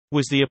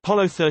Was the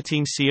Apollo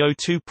 13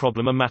 CO2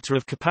 problem a matter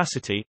of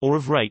capacity, or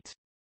of rate?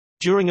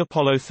 During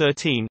Apollo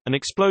 13, an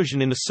explosion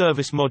in the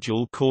service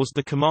module caused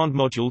the command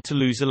module to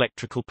lose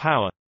electrical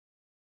power.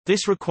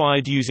 This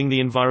required using the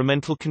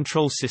environmental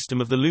control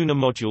system of the lunar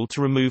module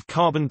to remove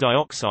carbon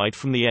dioxide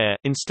from the air,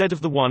 instead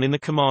of the one in the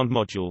command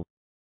module.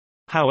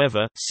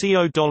 However,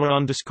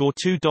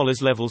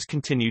 CO$2 levels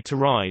continued to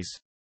rise.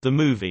 The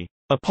movie,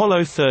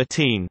 Apollo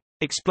 13,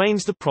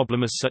 explains the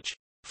problem as such.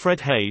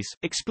 Fred Hayes,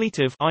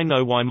 expletive, I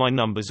know why my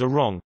numbers are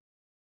wrong.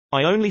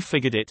 I only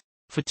figured it,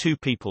 for two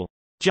people.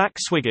 Jack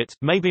Swigert,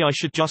 maybe I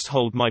should just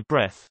hold my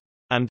breath.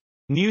 And,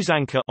 news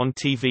anchor on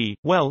TV,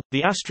 well,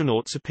 the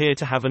astronauts appear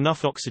to have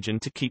enough oxygen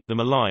to keep them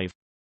alive.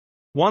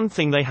 One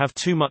thing they have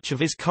too much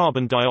of is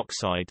carbon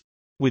dioxide.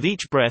 With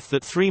each breath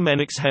that three men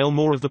exhale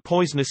more of the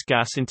poisonous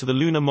gas into the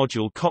lunar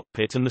module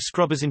cockpit, and the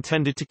scrubbers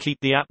intended to keep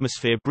the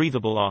atmosphere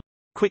breathable are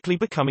quickly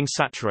becoming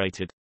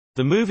saturated.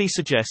 The movie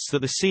suggests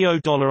that the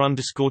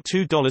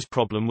CO$2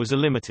 problem was a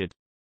limited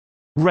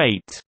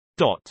rate.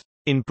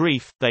 In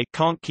brief, they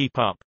can't keep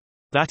up.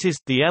 That is,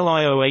 the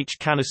LIOH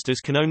canisters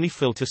can only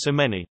filter so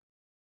many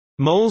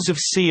moles of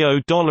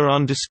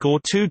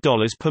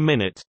CO$2 per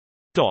minute.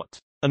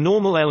 A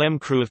normal LM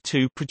crew of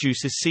 2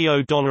 produces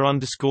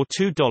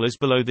CO$2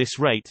 below this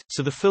rate,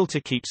 so the filter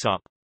keeps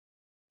up.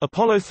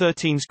 Apollo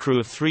 13's crew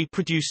of 3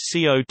 produced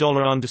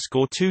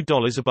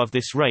CO$2 above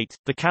this rate,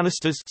 the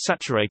canisters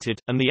saturated,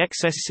 and the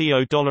excess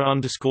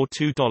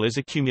CO$2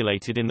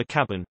 accumulated in the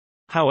cabin.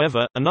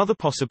 However, another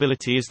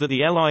possibility is that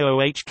the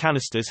LIOH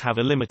canisters have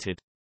a limited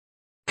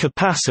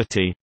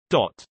capacity.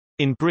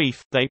 In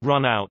brief, they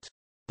run out.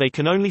 They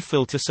can only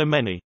filter so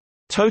many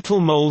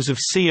total moles of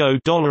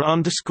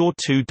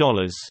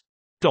CO$2.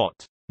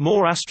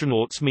 More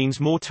astronauts means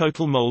more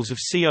total moles of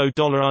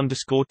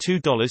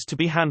CO$2 to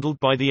be handled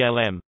by the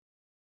LM.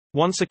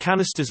 Once a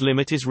canister's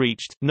limit is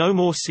reached, no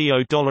more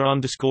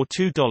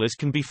CO$2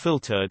 can be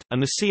filtered,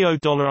 and the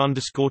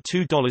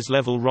CO$2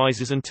 level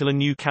rises until a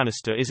new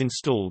canister is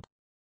installed.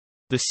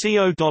 The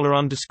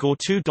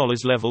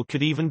CO$2 level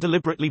could even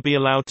deliberately be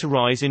allowed to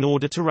rise in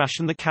order to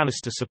ration the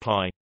canister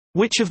supply.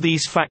 Which of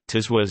these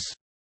factors was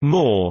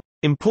more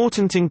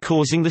important in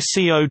causing the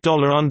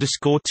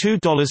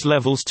CO$2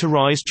 levels to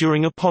rise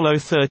during Apollo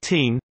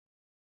 13?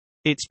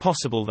 It's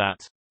possible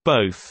that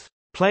both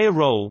play a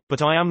role,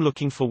 but I am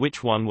looking for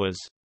which one was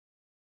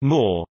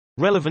more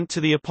relevant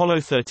to the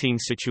Apollo 13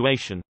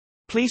 situation.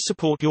 Please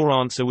support your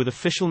answer with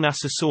official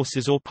NASA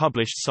sources or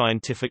published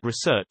scientific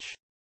research.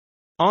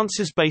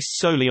 Answers based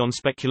solely on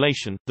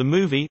speculation, the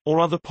movie, or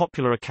other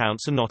popular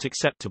accounts are not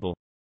acceptable.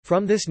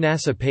 From this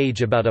NASA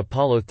page about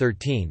Apollo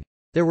 13,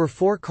 there were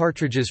 4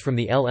 cartridges from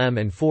the LM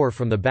and 4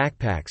 from the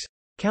backpacks,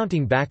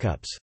 counting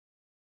backups.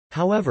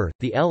 However,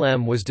 the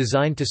LM was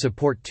designed to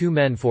support 2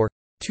 men for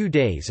 2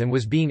 days and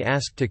was being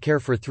asked to care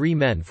for 3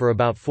 men for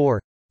about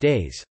 4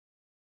 days.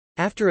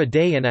 After a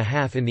day and a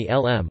half in the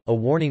LM, a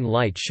warning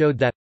light showed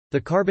that the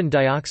carbon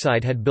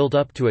dioxide had built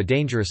up to a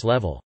dangerous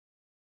level.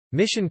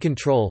 Mission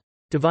Control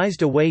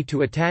devised a way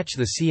to attach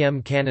the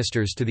CM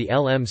canisters to the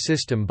LM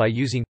system by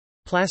using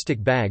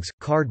plastic bags,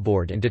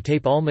 cardboard, and to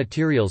tape all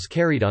materials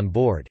carried on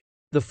board.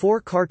 The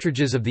 4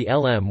 cartridges of the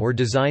LM were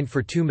designed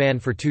for 2 man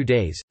for 2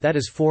 days, that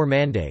is 4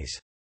 man-days.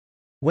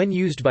 When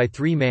used by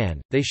 3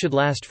 man, they should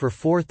last for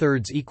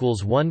 4/3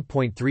 equals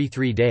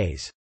 1.33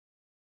 days.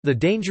 The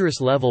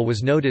dangerous level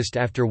was noticed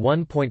after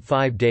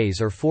 1.5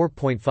 days or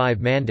 4.5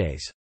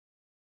 man-days.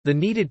 The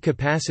needed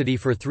capacity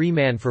for 3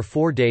 man for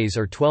 4 days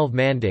or 12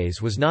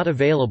 man-days was not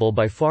available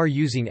by far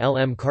using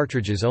LM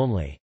cartridges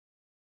only.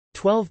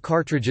 12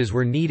 cartridges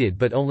were needed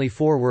but only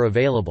 4 were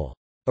available.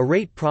 A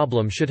rate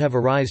problem should have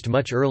arisen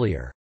much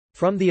earlier.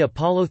 From the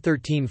Apollo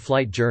 13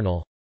 Flight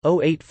Journal,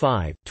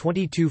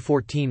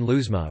 085-2214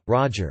 Luzma,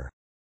 Roger.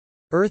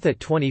 Earth at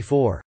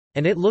 24.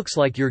 And it looks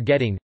like you're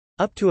getting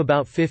up to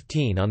about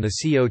 15 on the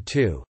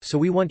CO2, so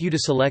we want you to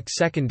select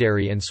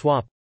secondary and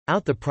swap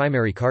out the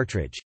primary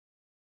cartridge.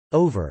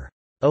 Over.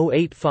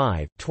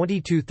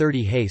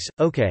 085-2230 Hayes,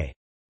 OK.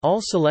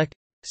 All select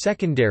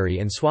secondary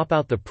and swap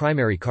out the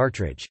primary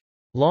cartridge.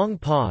 Long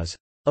pause.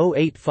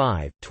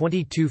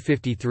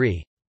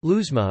 085-2253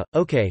 Luzma,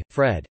 OK,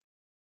 Fred.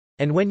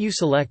 And when you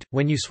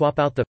swap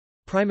out the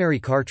primary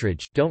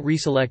cartridge, don't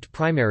reselect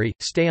primary,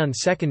 stay on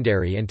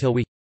secondary until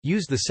we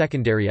use the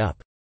secondary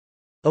up.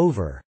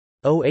 Over.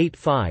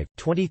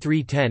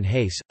 085-2310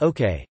 Hayes,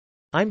 OK.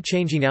 I'm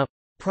changing out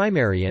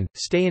primary and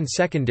stay in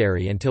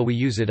secondary until we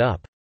use it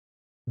up.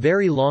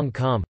 Very long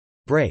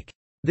break.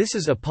 This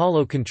is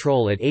Apollo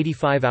control at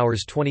 85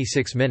 hours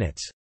 26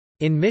 minutes.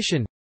 In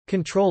mission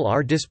control,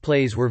 our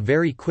displays were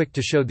very quick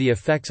to show the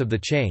effects of the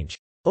change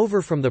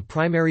over from the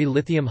primary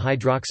lithium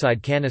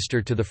hydroxide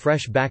canister to the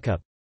fresh backup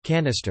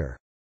canister.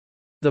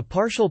 The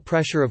partial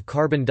pressure of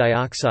carbon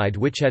dioxide,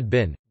 which had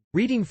been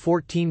reading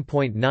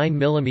 14.9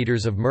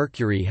 mm of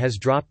mercury, has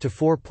dropped to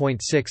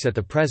 4.6 at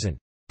the present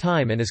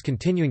time and is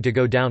continuing to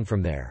go down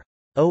from there.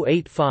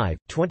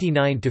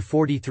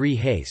 085-29-43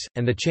 Hayes,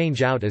 and the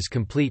change out is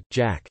complete,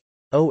 Jack.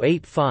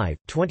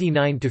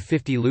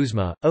 085-29-50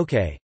 Luzma,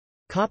 OK.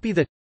 Copy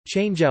the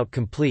Changeout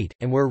complete,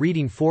 and we're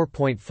reading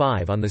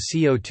 4.5 on the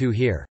CO2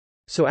 here.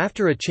 So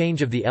after a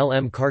change of the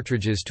LM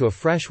cartridges to a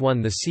fresh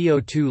one, the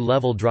CO2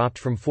 level dropped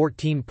from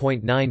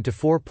 14.9 to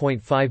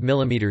 4.5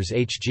 mm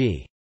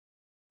Hg.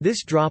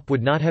 This drop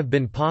would not have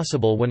been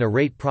possible when a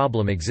rate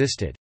problem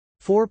existed.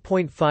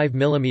 4.5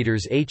 mm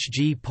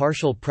Hg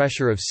partial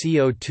pressure of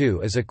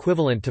CO2 is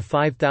equivalent to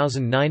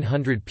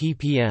 5,900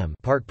 ppm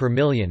part per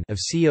million of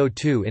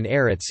CO2 in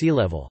air at sea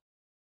level.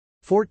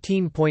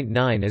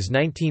 14.9 is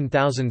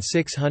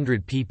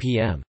 19,600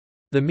 ppm.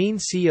 The mean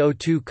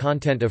CO2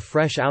 content of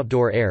fresh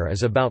outdoor air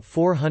is about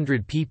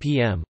 400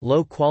 ppm.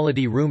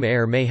 Low-quality room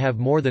air may have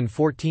more than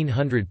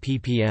 1,400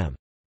 ppm.